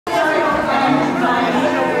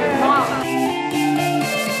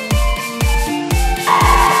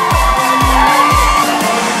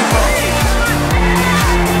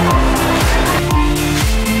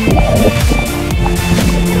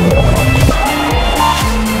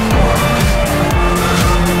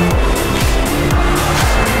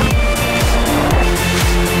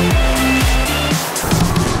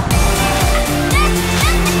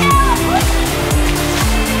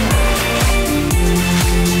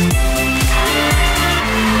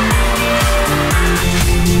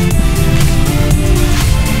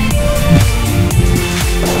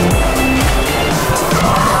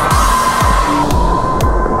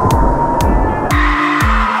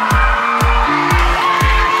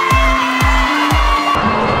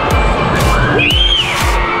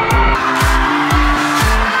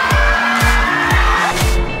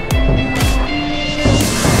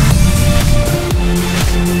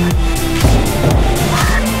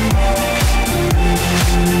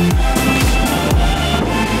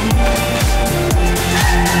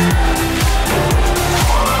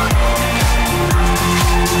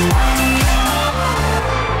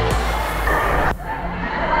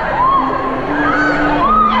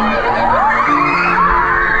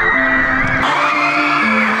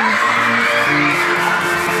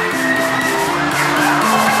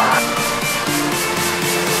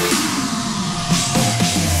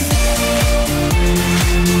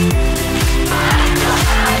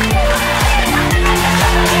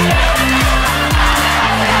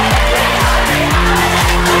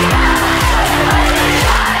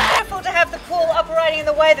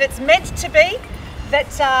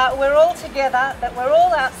we're all together, that we're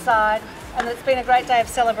all outside, and it's been a great day of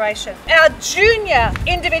celebration. Our junior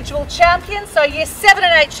individual champion, so year 7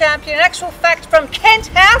 and 8 champion, in actual fact from Kent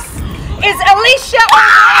House, is Alicia.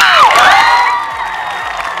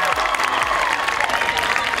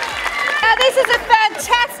 Now this is a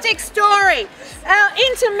fantastic story. Our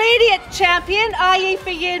intermediate champion, i.e.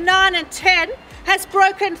 for year 9 and 10, has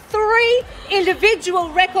broken 3 individual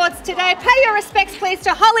records today. Pay your respects please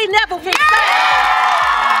to Holly Neville from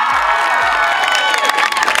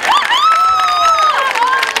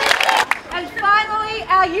And finally,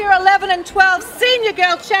 our year 11 and 12 senior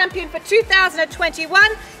girl champion for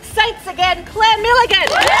 2021, Saints again, Claire Milligan.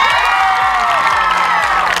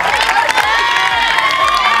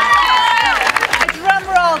 A drum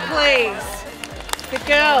roll please. The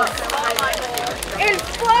girls. In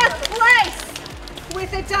 4th place,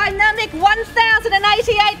 with a dynamic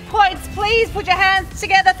 1,088 points, please put your hands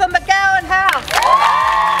together for McGowan House.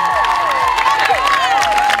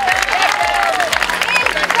 In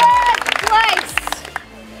 3rd place,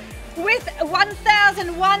 with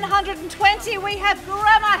 1,120, we have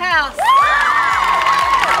Grammar House.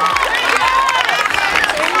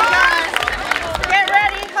 Get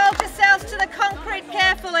ready, hold yourselves to the concrete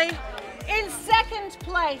carefully. In 2nd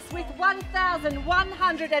place, with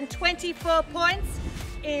 1,124 points,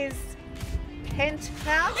 is Kent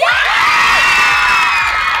House.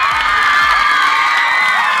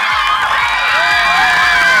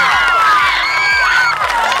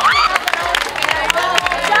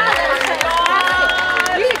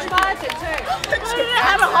 You tried it too.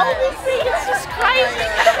 Have a whole big thing, it's just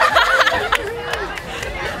crazy.